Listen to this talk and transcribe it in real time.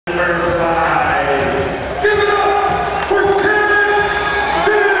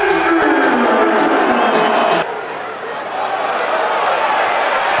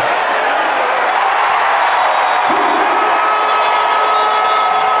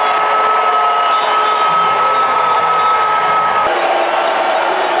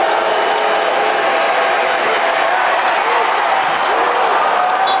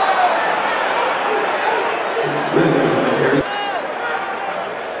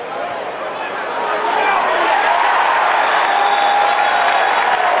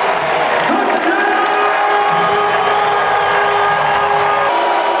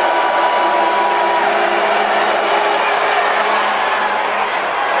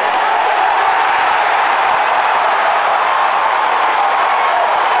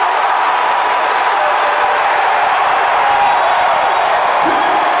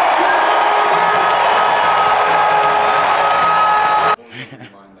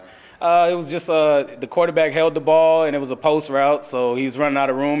It was just the quarterback held the ball, and it was a post route, so he was running out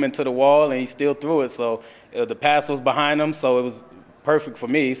of room into the wall, and he still threw it. So the pass was behind him, so it was perfect for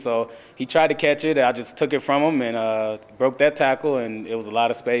me. So he tried to catch it. I just took it from him and broke that tackle, and it was a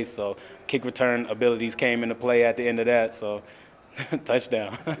lot of space. So kick return abilities came into play at the end of that. So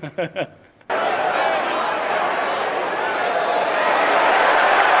touchdown.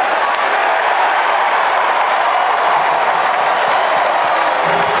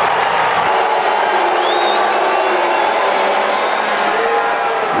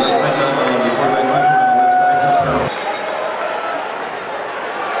 Let's make the quarterback touchdown on the left side, touchdown.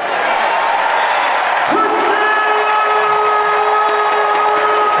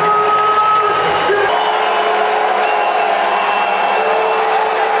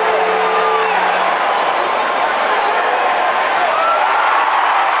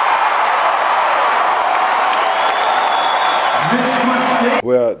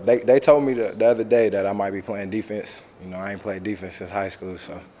 Well, they told me the other day that I might be playing defense. You know, I ain't played defense since high school,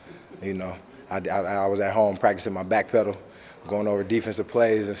 so, you know, I was at home practicing my back pedal, going over defensive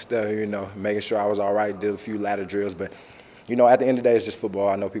plays and stuff, you know, making sure I was all right, did a few ladder drills. But, you know, at the end of the day, it's just football.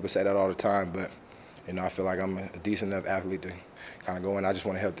 I know people say that all the time, but, you know, I feel like I'm a decent enough athlete to kind of go in. I just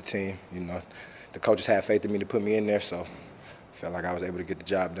want to help the team. You know, the coaches had faith in me to put me in there, so I felt like I was able to get the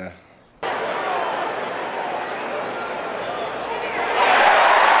job done.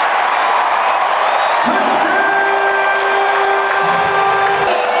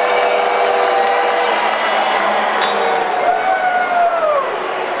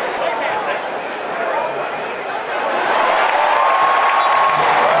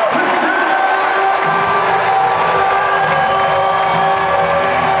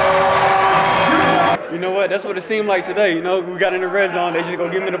 You know what? That's what it seemed like today. You know, we got in the red zone. They just go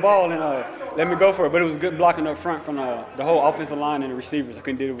give me the ball and let me go for it. But it was good blocking up front from the whole offensive line and the receivers. I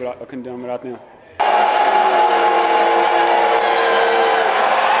couldn't do them without them.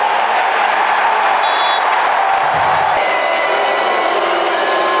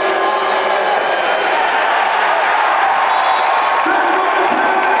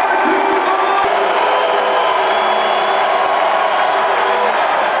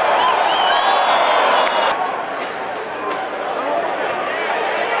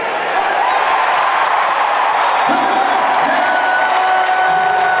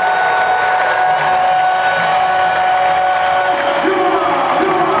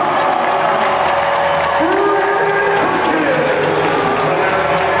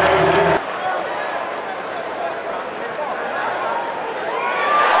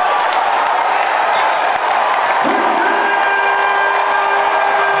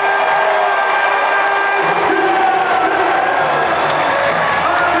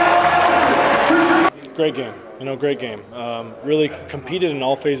 Great game, great game. Really competed in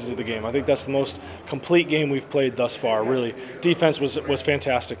all phases of the game. I think that's the most complete game we've played thus far, really. Defense was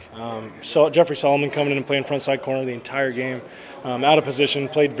fantastic. So Jeffrey Solomon coming in and playing front side corner the entire game. Out of position,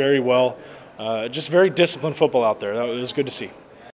 played very well. Just very disciplined football out there. It was good to see.